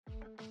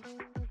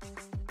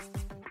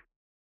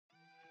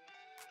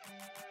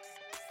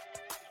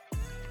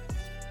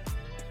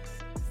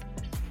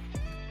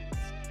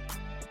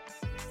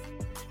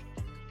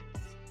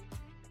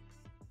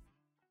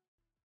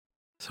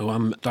So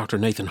I'm Dr.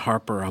 Nathan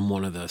Harper. I'm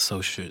one of the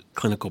associate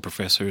clinical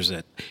professors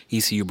at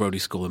ECU Brody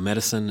School of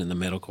Medicine and the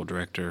medical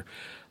director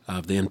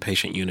of the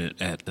inpatient unit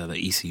at the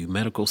ECU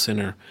Medical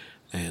Center.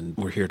 And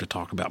we're here to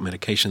talk about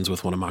medications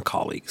with one of my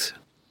colleagues.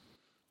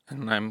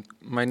 And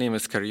my name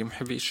is Karim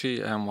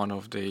Hebishi. I'm one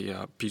of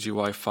the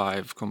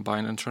PGY5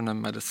 Combined Internal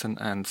Medicine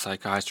and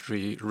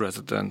Psychiatry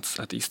residents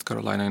at East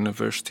Carolina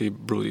University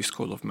Brody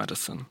School of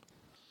Medicine.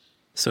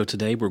 So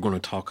today we're going to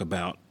talk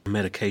about a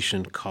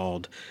medication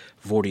called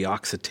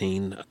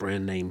Vortioxetine,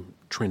 brand name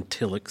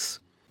Trintellix.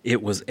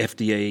 It was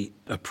FDA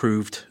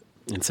approved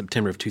in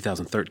September of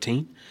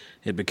 2013.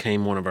 It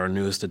became one of our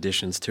newest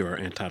additions to our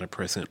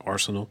antidepressant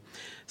arsenal.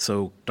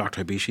 So,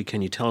 Dr. Hebishi,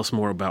 can you tell us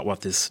more about what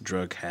this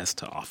drug has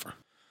to offer?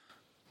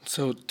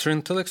 So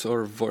Trintellix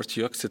or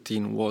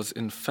Vortioxetine was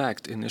in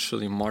fact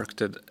initially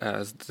marketed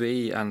as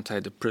the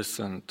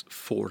antidepressant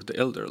for the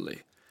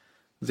elderly.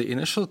 The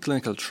initial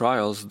clinical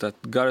trials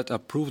that got it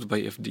approved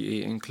by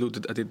FDA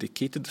included a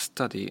dedicated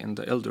study in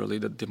the elderly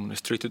that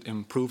demonstrated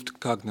improved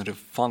cognitive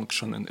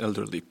function in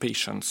elderly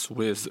patients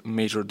with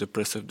major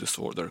depressive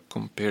disorder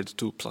compared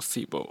to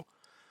placebo.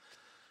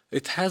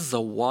 It has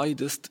the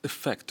widest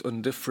effect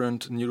on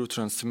different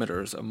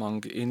neurotransmitters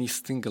among any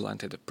single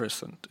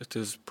antidepressant. It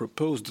is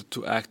proposed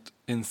to act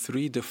in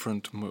 3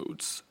 different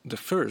modes. The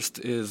first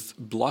is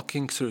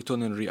blocking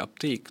serotonin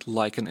reuptake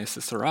like an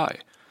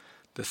SSRI.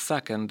 The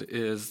second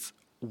is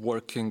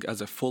working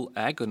as a full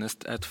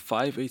agonist at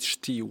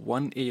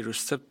 5-HT1A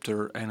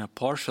receptor and a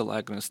partial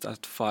agonist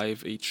at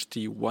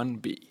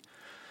 5-HT1B.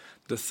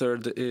 The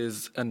third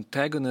is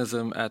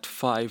antagonism at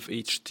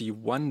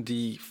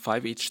 5-HT1D,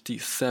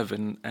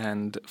 5-HT7,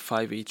 and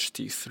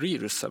 5-HT3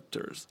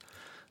 receptors.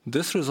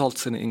 This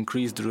results in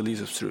increased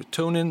release of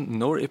serotonin,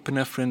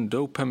 norepinephrine,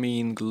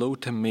 dopamine,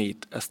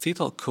 glutamate,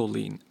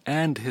 acetylcholine,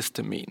 and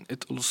histamine.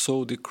 It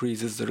also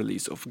decreases the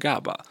release of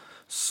GABA,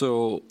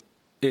 so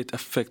it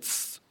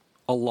affects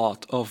a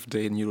lot of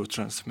the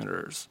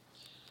neurotransmitters.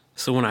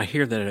 So when I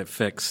hear that it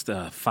affects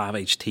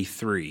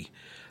 5-HT3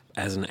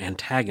 as an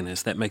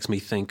antagonist, that makes me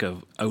think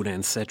of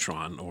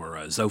ondansetron or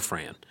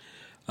Zofran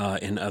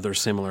and other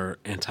similar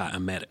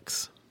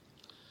antiemetics.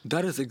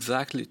 That is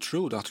exactly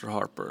true, Dr.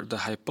 Harper. The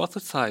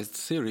hypothesized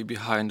theory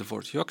behind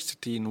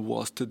Vortioxetine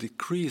was to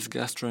decrease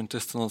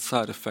gastrointestinal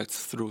side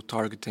effects through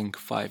targeting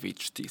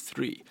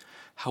 5-HT3.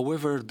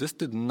 However, this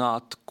did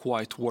not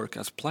quite work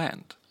as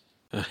planned.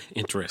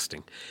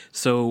 Interesting.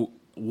 So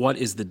what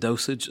is the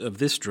dosage of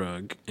this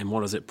drug and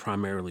what is it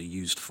primarily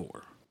used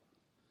for?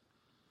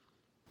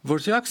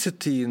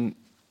 Vortioxetine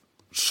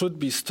should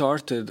be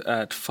started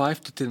at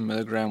 5 to 10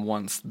 milligrams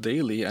once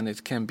daily, and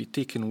it can be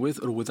taken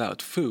with or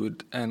without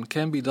food and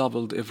can be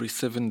doubled every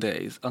 7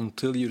 days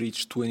until you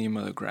reach 20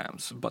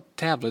 milligrams. But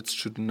tablets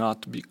should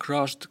not be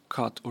crushed,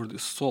 cut, or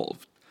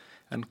dissolved.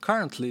 And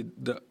currently,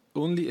 the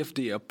only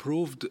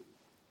FDA-approved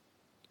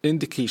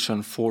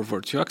indication for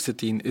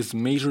Vortioxetine is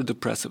major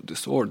depressive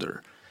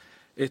disorder.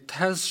 It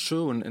has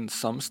shown in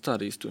some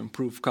studies to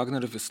improve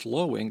cognitive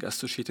slowing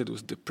associated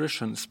with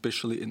depression,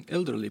 especially in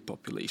elderly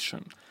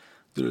population.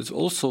 There is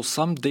also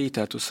some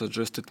data to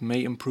suggest it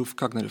may improve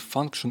cognitive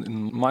function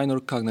in minor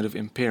cognitive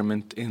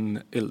impairment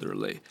in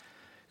elderly.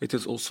 It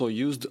is also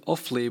used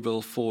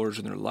off-label for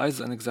generalized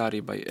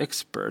anxiety by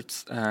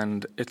experts,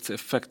 and its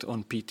effect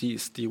on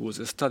PTSD was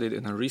studied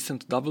in a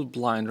recent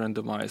double-blind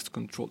randomized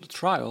controlled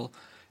trial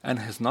and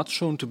has not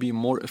shown to be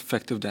more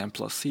effective than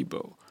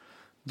placebo.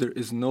 There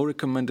is no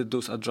recommended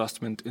dose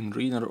adjustment in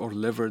renal or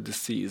liver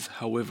disease.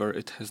 However,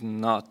 it has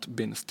not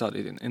been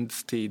studied in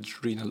end-stage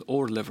renal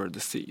or liver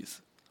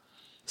disease.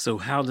 So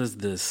how does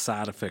the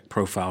side effect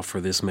profile for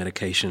this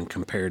medication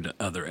compare to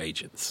other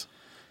agents?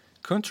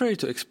 Contrary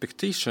to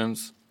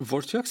expectations,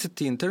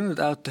 Vortioxetine turned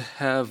out to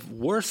have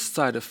worse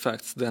side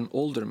effects than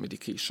older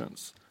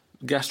medications.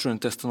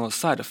 Gastrointestinal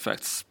side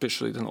effects,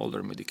 especially than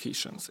older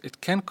medications.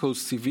 It can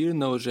cause severe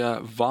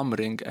nausea,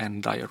 vomiting,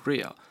 and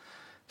diarrhea.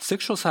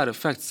 Sexual side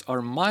effects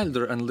are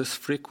milder and less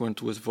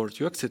frequent with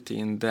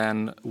Vortioxetine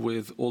than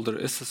with older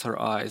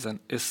SSRIs and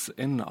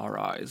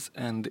SNRIs,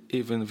 and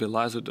even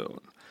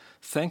vilazodone,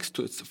 thanks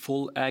to its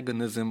full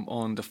agonism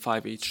on the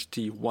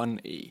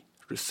 5-HT1A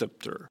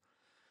receptor.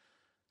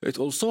 It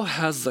also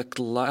has a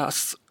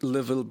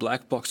class-level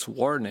black box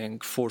warning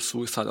for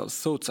suicidal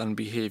thoughts and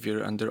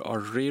behavior, and there are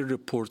rare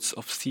reports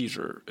of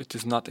seizure. It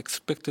is not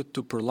expected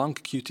to prolong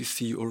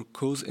QTC or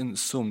cause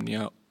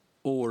insomnia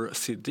or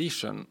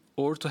sedation,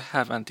 or to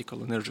have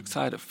anticholinergic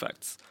side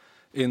effects.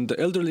 In the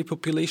elderly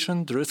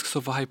population, the risks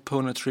of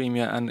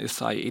hyponatremia and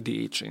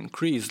SIADH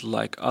increase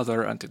like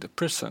other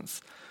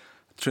antidepressants.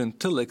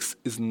 Trintellix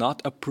is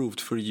not approved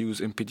for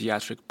use in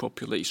pediatric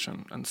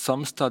population, and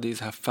some studies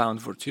have found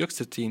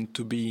Vortioxetine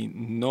to be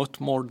not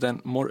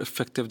more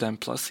effective than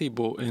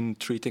placebo in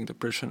treating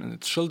depression in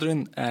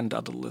children and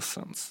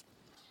adolescents.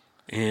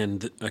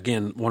 And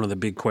again, one of the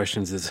big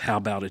questions is how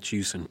about its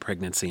use in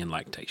pregnancy and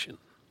lactation?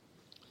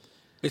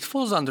 It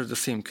falls under the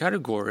same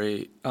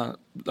category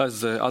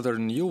as the other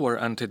newer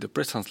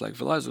antidepressants like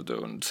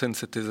vilazodone,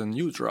 since it is a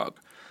new drug.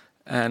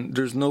 And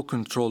there's no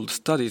controlled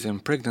studies in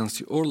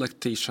pregnancy or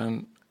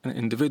lactation, and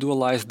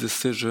individualized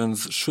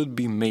decisions should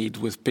be made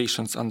with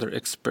patients under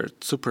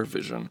expert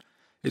supervision.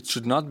 It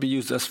should not be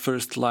used as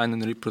first line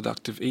in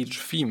reproductive age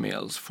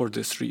females for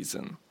this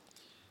reason.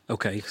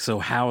 Okay, so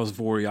how is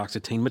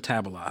vortioxetine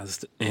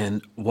metabolized,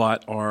 and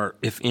what are,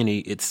 if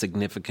any, its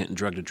significant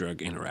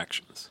drug-to-drug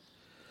interactions?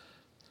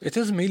 It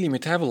is mainly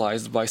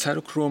metabolized by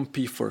cytochrome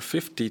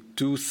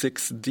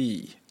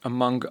P450-6D,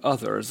 among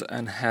others,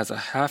 and has a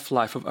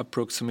half-life of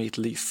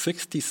approximately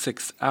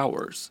 66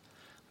 hours.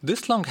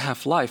 This long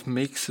half-life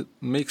makes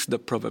the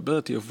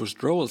probability of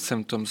withdrawal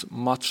symptoms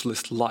much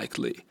less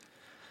likely.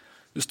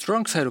 The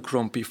strong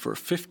cytochrome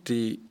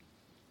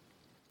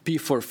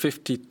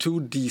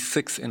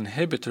P450-2D6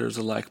 inhibitors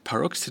like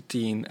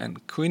paroxetine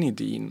and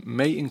quinidine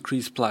may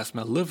increase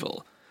plasma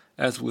level.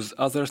 As with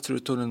other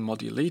serotonin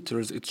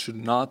modulators, it should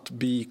not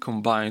be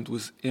combined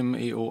with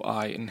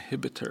MAOI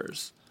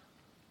inhibitors.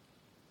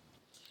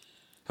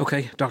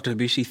 Okay, Dr.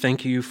 Hebishi,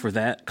 thank you for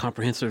that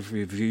comprehensive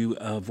review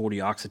of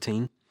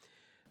vortioxetine.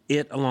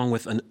 It, along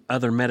with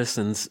other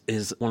medicines,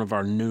 is one of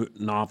our new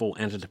novel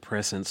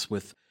antidepressants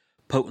with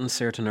potent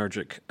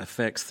serotonergic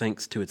effects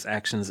thanks to its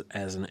actions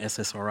as an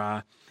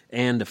SSRI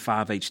and a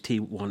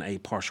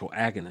 5-HT1A partial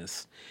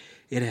agonist.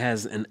 It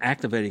has an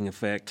activating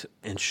effect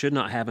and should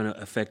not have an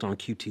effect on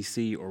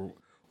QTC or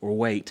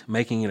weight,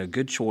 making it a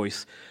good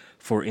choice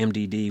for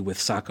MDD with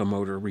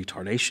psychomotor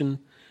retardation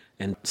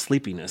and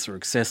sleepiness or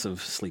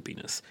excessive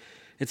sleepiness.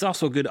 It's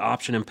also a good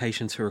option in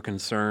patients who are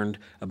concerned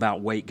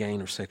about weight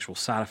gain or sexual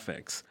side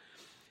effects.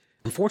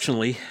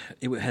 Unfortunately,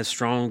 it has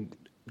strong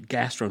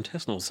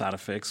gastrointestinal side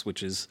effects,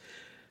 which is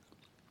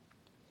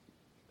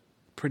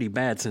pretty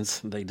bad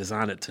since they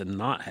designed it to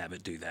not have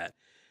it do that.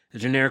 The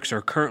generics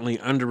are currently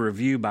under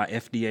review by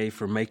FDA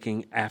for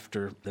making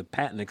after the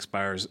patent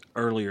expires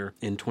earlier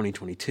in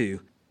 2022.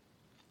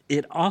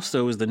 It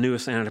also is the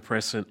newest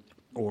antidepressant,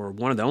 or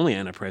one of the only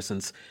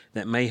antidepressants,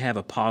 that may have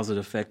a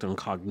positive effect on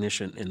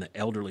cognition in the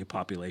elderly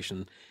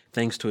population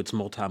thanks to its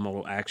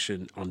multimodal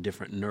action on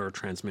different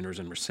neurotransmitters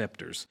and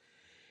receptors.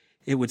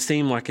 It would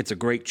seem like it's a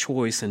great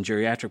choice in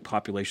geriatric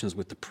populations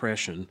with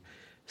depression.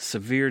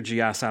 Severe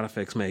GI side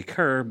effects may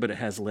occur, but it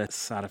has less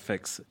side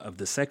effects of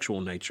the sexual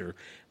nature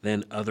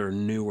than other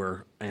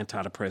newer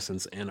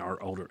antidepressants and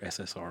our older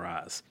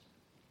SSRIs.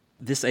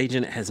 This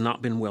agent has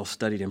not been well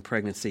studied in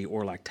pregnancy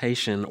or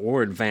lactation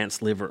or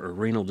advanced liver or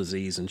renal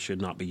disease and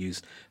should not be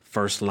used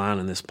first line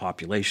in this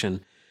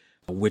population,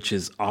 which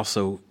is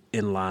also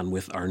in line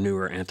with our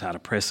newer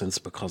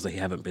antidepressants because they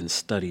haven't been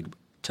studied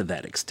to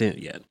that extent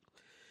yet.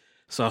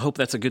 So I hope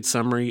that's a good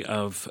summary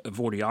of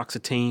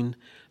vortioxetine.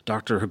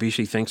 Dr.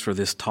 Hebishi, thanks for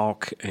this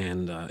talk.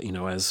 And,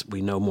 as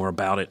we know more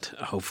about it,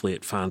 hopefully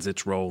it finds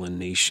its role and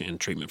niche in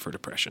treatment for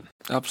depression.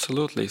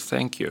 Absolutely.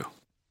 Thank you.